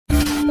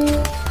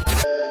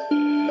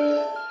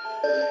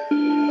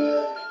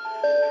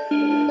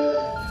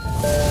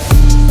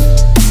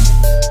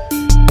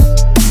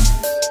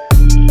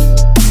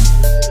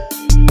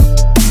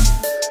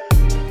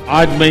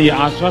आज मैं ये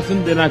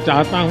आश्वासन देना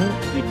चाहता हूं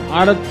कि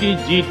भारत की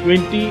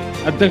G20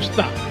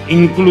 अध्यक्षता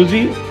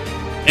इंक्लूसिव,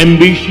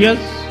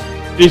 एम्बिशियस,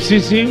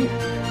 डिसिसिव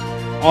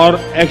और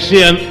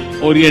एक्शन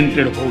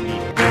ओरिएंटेड होगी।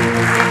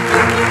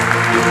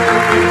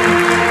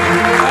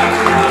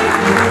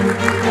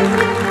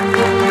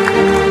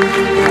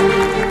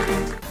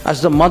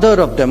 As the mother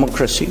of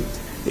democracy,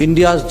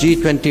 India's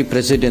G20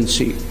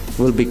 presidency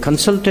will be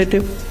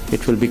consultative,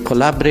 it will be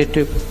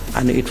collaborative,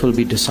 and it will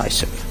be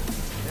decisive.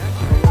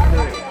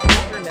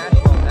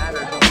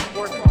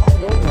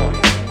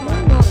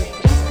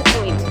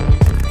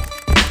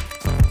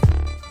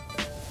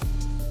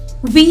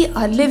 We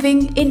are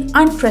living in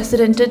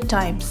unprecedented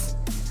times.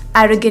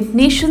 Arrogant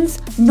nations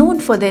known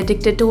for their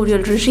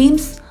dictatorial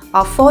regimes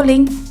are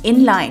falling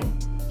in line.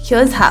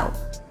 Here's how.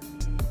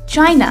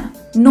 China,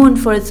 known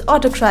for its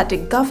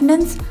autocratic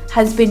governance,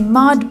 has been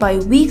marred by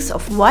weeks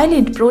of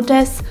violent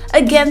protests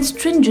against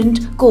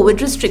stringent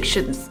COVID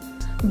restrictions.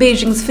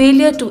 Beijing's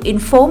failure to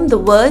inform the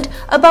world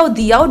about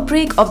the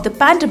outbreak of the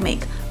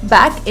pandemic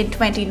back in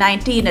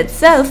 2019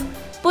 itself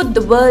put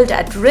the world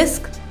at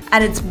risk,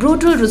 and its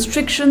brutal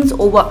restrictions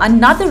over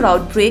another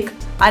outbreak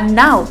are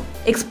now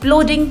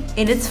exploding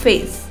in its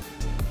face.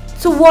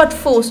 So what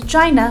forced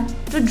China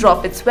to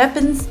drop its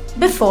weapons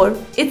before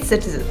its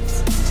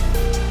citizens?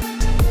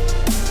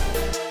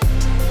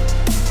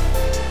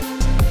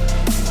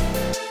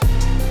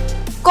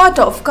 Caught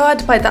off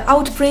guard by the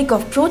outbreak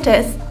of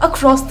protests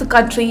across the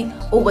country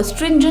over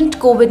stringent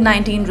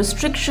COVID-19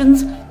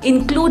 restrictions,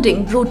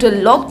 including brutal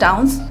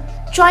lockdowns,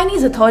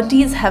 Chinese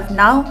authorities have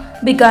now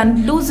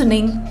begun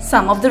loosening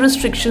some of the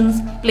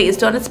restrictions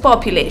placed on its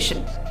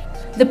population.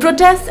 The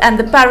protests and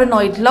the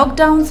paranoid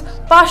lockdowns,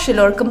 partial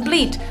or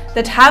complete,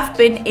 that have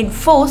been in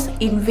force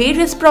in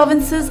various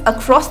provinces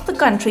across the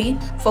country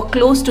for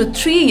close to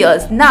 3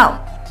 years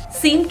now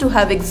seem to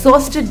have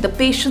exhausted the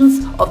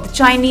patience of the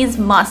Chinese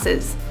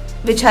masses,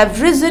 which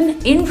have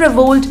risen in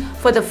revolt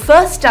for the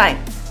first time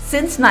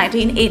since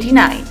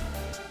 1989.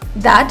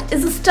 That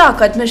is a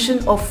stark admission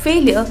of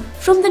failure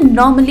from the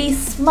normally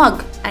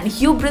smug and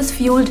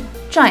hubris-fueled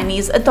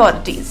Chinese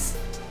authorities.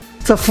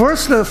 The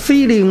first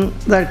feeling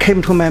that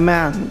came to my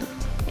mind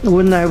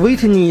when I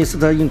witnessed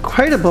the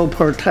incredible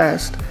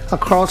protest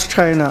across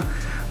China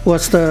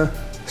was the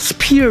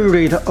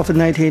spirit of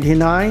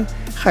 1989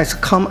 has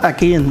come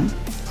again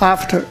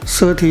after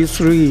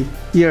 33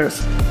 years.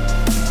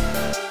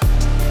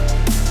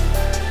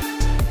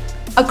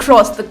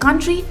 Across the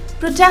country,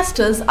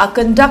 protesters are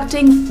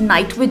conducting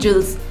night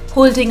vigils,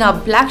 holding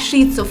up black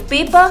sheets of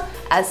paper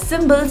as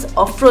symbols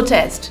of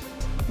protest.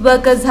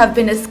 Workers have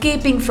been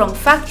escaping from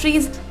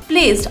factories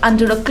placed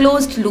under a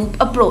closed-loop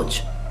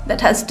approach that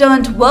has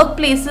turned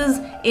workplaces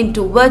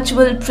into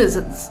virtual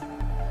prisons.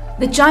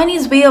 The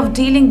Chinese way of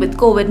dealing with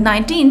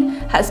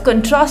COVID-19 has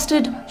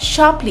contrasted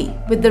sharply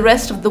with the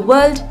rest of the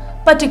world,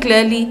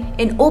 particularly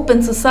in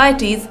open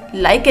societies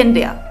like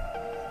India.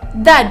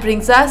 That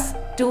brings us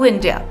to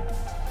India.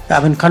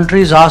 I mean,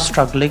 countries are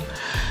struggling,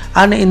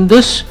 and in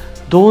this,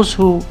 those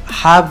who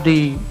have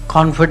the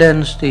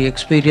confidence, the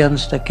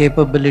experience, the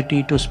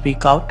capability to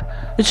speak out,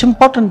 it's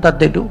important that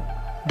they do,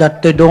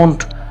 that they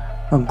don't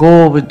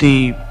go with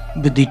the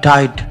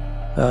tide,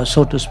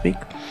 so to speak,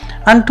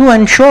 and to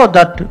ensure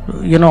that,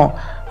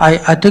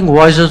 I think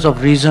voices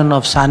of reason,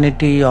 of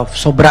sanity, of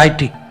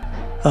sobriety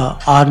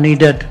are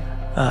needed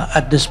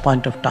at this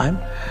point of time,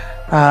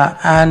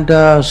 and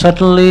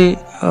certainly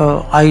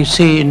I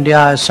see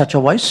India as such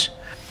a voice.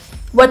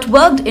 What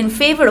worked in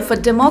favor of a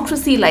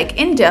democracy like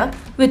India,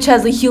 which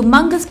has a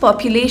humongous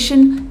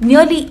population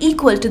nearly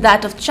equal to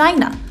that of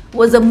China,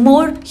 was a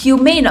more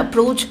humane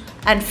approach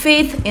and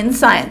faith in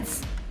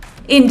science.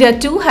 India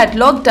too had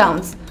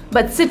lockdowns,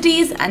 but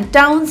cities and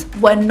towns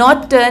were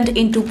not turned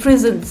into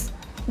prisons.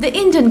 The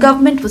Indian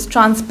government was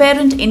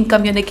transparent in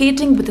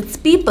communicating with its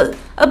people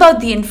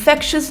about the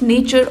infectious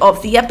nature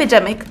of the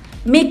epidemic,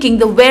 making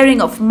the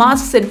wearing of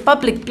masks in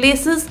public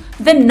places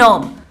the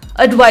norm,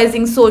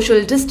 advising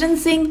social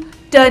distancing,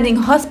 turning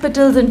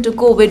hospitals into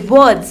COVID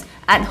wards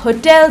and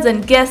hotels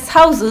and guest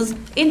houses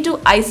into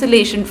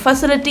isolation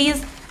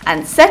facilities,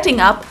 and setting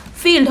up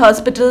field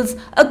hospitals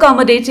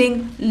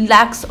accommodating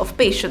lakhs of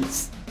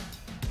patients.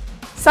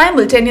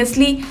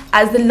 Simultaneously,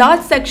 as the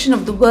large section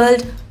of the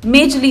world,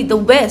 majorly the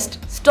West,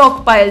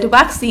 stockpiled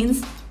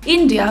vaccines,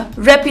 India,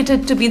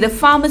 reputed to be the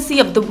pharmacy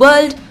of the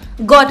world,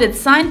 got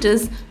its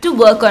scientists to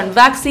work on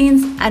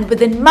vaccines, and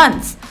within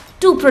months,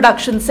 2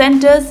 production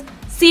centers,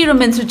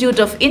 Serum Institute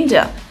of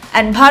India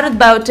and Bharat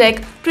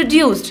Biotech,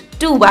 produced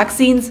 2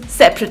 vaccines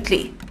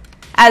separately.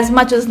 As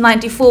much as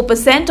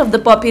 94% of the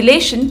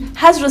population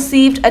has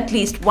received at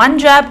least 1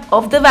 jab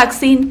of the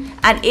vaccine,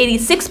 and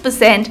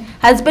 86%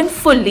 has been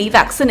fully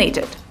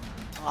vaccinated.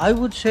 I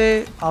would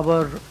say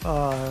our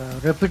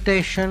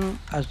reputation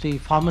as the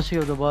pharmacy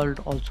of the world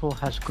also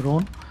has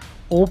grown.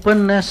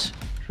 Openness,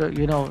 to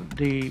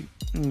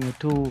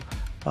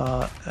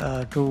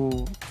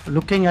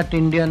looking at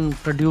Indian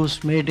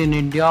produced, made in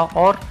India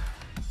or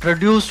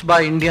produced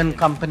by Indian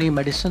company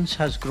medicines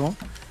has grown.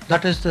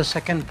 That is the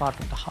second part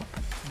of the hub.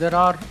 There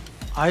are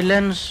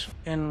islands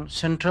in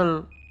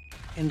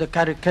the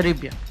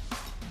Caribbean,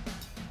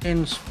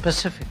 in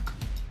Pacific,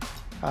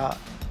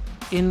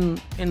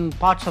 in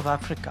parts of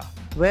Africa,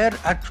 where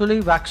actually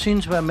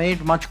vaccines were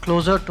made much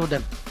closer to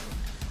them.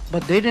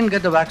 But they didn't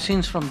get the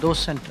vaccines from those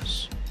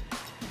centers.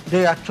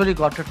 They actually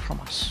got it from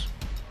us.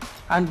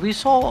 And we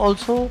saw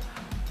also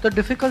the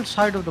difficult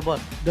side of the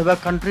world. There were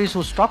countries who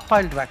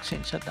stockpiled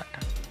vaccines at that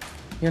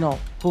time,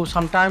 who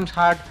sometimes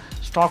had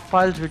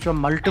stockpiles which were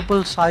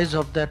multiple size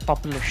of their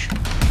population.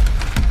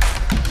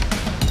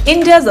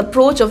 India's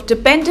approach of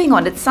depending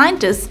on its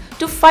scientists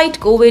to fight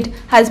COVID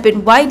has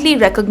been widely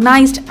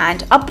recognized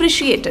and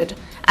appreciated,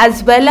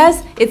 as well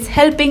as its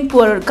helping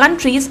poorer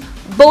countries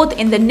both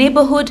in the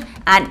neighborhood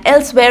and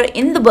elsewhere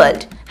in the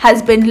world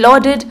has been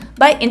lauded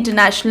by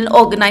international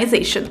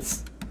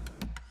organizations.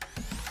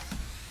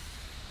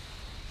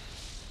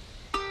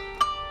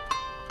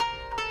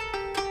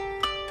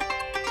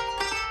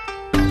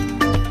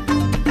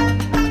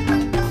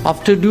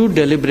 After due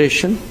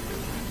deliberation,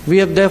 we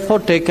have therefore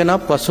taken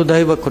up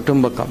Vasudhaiva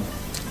Kutumbakam,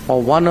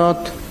 or One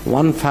Earth,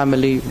 One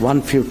Family,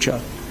 One Future,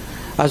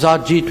 as our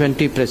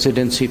G20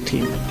 presidency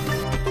theme.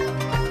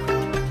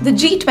 The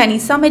G20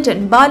 summit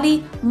in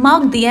Bali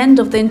marked the end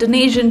of the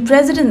Indonesian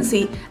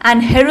presidency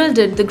and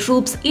heralded the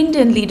group's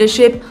Indian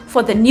leadership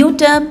for the new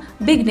term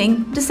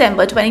beginning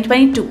December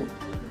 2022.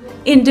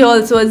 India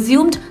also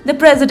assumed the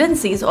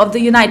presidencies of the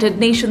United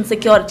Nations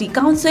Security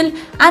Council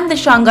and the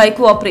Shanghai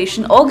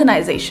Cooperation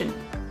Organization.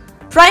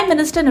 Prime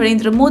Minister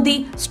Narendra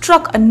Modi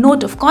struck a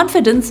note of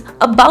confidence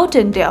about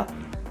India,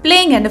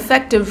 playing an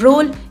effective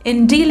role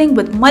in dealing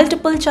with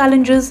multiple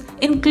challenges,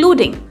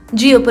 including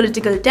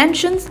geopolitical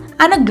tensions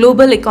and a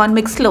global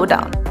economic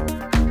slowdown.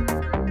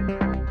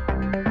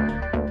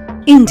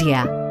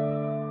 India,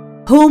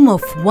 home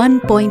of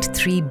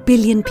 1.3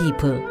 billion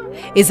people,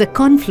 is a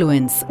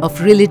confluence of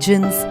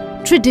religions,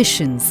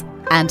 traditions,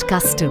 and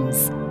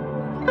customs.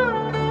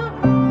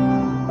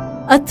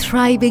 A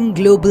thriving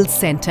global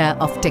center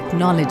of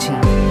technology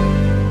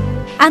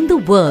and the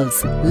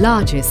world's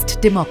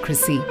largest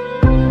democracy.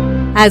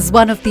 As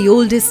one of the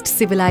oldest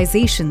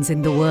civilizations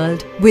in the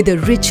world with a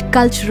rich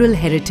cultural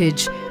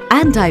heritage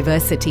and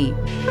diversity,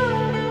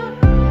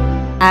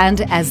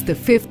 and as the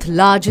fifth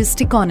largest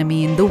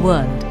economy in the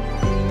world,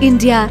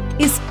 India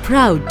is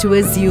proud to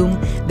assume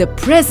the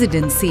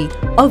presidency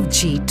of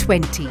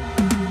G20.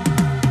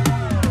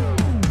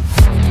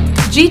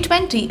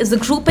 G20 is a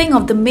grouping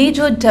of the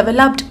major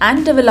developed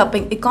and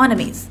developing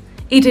economies.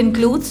 It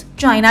includes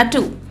China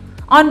too.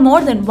 On more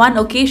than one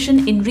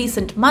occasion in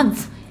recent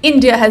months,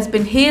 India has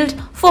been hailed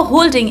for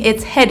holding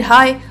its head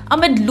high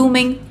amid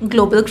looming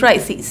global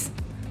crises.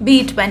 Be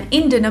it when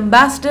Indian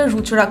Ambassador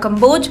Ruchira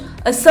Kamboj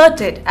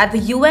asserted at the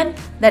UN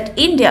that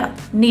India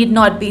need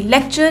not be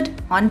lectured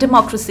on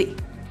democracy.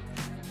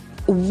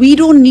 We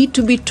don't need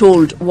to be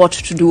told what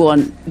to do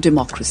on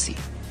democracy.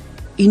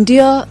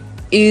 India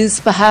is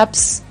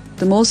perhaps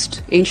the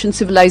most ancient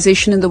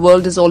civilization in the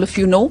world, as all of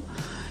you know.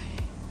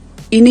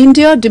 In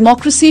India,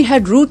 democracy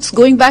had roots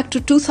going back to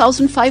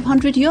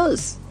 2,500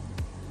 years.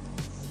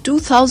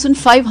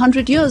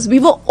 2,500 years. We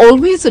were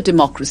always a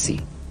democracy.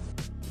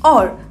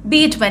 Or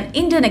be it when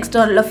Indian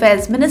External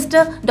Affairs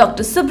Minister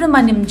Dr.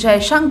 Subramaniam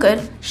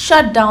Jaishankar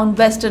shut down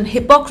Western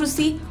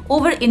hypocrisy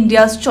over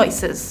India's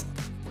choices.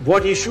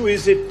 What issue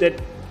is it that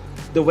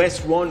the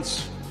West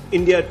wants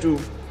India to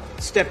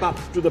step up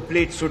to the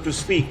plate, so to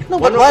speak? No,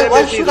 but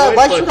why should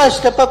I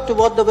step up to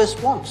what the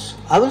West wants?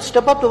 I will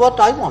step up to what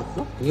I want.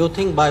 No? You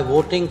think by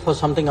voting for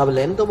something I will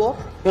end the war?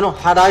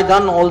 Had I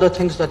done all the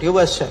things that you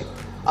were saying,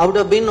 I would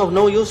have been of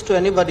no use to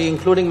anybody,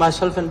 including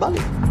myself in Bali.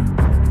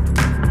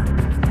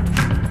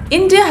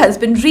 India has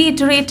been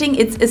reiterating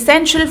its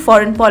essential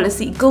foreign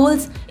policy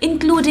goals,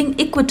 including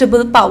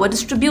equitable power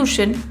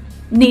distribution,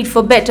 need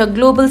for better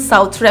global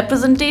South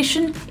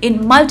representation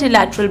in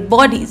multilateral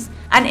bodies,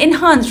 and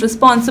enhanced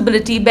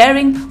responsibility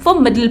bearing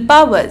for middle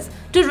powers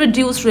to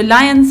reduce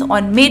reliance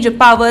on major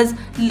powers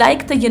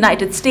like the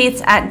United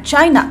States and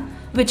China,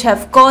 which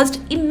have caused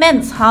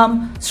immense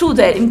harm through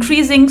their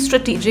increasing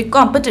strategic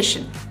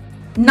competition.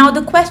 Now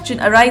the question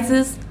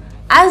arises,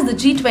 as the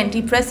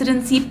G20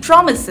 presidency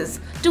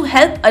promises to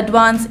help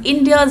advance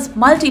India's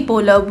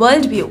multipolar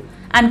worldview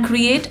and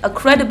create a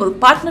credible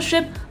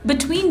partnership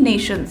between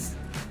nations,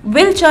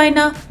 will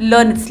China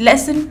learn its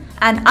lesson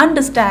and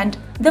understand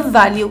the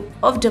value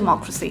of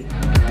democracy?